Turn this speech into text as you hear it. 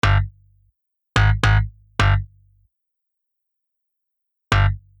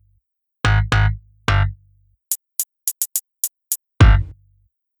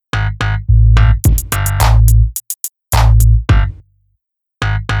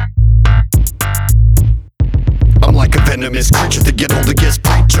venomous creature that get older gets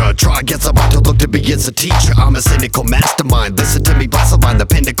preacher. Try against a mind to look to me as a teacher. I'm a cynical mastermind. Listen to me, blast a line. The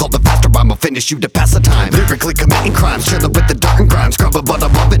pinnacle, the faster rhyme. I'll finish you to pass the time. Lyrically committing crimes, chilling with the dirt and grime. Scrubbing, but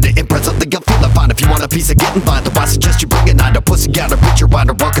I'm loving it. And presently I'm feeling fine. If you want a piece of getting line, then I suggest you bring a 9 to pussy out. A picture mind,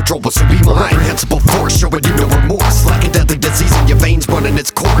 or uncontrollable, so be mine. Reprehensible force, showing you no remorse. Like a deadly disease in your veins, running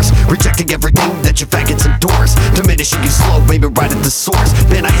its course. Rejecting everything that your faggots endorse. Diminishing you slow, aiming right at the source.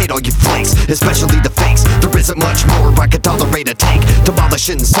 Man, I hate all you flakes, especially the fakes. There isn't much more I can tolerate a take.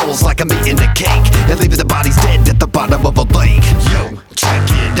 Demolishing souls like I'm eating a cake, and leaving the bodies dead at the bottom of a lake. Yo, check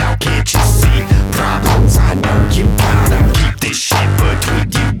it out, can't you see? Problems, I know you got them. Keep this shit between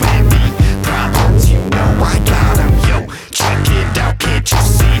you and me. Problems, you know I got them. Yo, check it out, can't you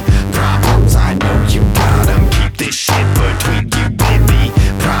see? Problems, I know you got them. Keep this shit between you and me.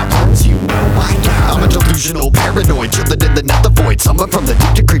 Problems, you know I got them. I'm a delusional paranoid, chilling in the nether void. Someone from the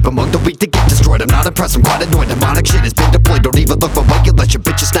deep to creep among the weak to get destroyed. I'm not impressed, I'm quite annoyed. Demonic shit has been deployed. Don't even look for way unless your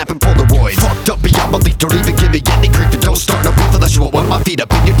bitch is snapping Polaroid. Fucked up beyond belief, don't even give me any grief. And don't start no beef unless you want my feet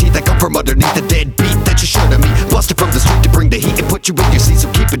up in your teeth. I come from underneath the dead beat that you're sure to me. Busted from the street to bring the heat and put you in your seat, so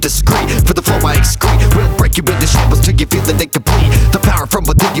keep it discreet. For the flow I excrete will break you into shambles till you feel it incomplete. The power from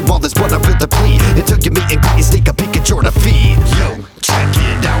within you, all is what I really plead. Until you meet and greet and sneak a peek at your defeat. Yo, check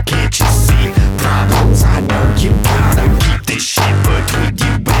it out, can't you see? Problems, I know you got them. Keep this shit between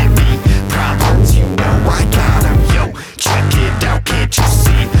you and me. Problems, you know I got them. Yo, check it out, can't you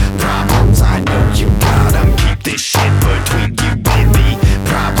see? Problems, I know you got them. Keep this shit between you and me.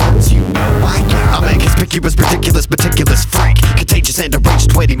 Problems, you know I got them. I'm a conspicuous, ridiculous, meticulous freak. Contagious and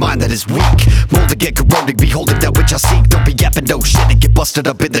deranged, waiting mind that is weak. Molding and corroding, beholding that which I seek. Don't be yapping no shit and get busted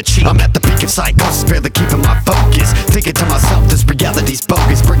up in the cheek. I'm at the peak of psychosis, barely keeping my focus. Thinking to myself, this reality's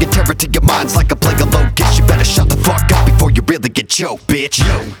bogus. Bringing terror to your minds like a plague of locusts. You better shut the fuck up before you really get choked, bitch.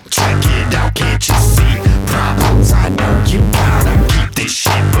 Yo,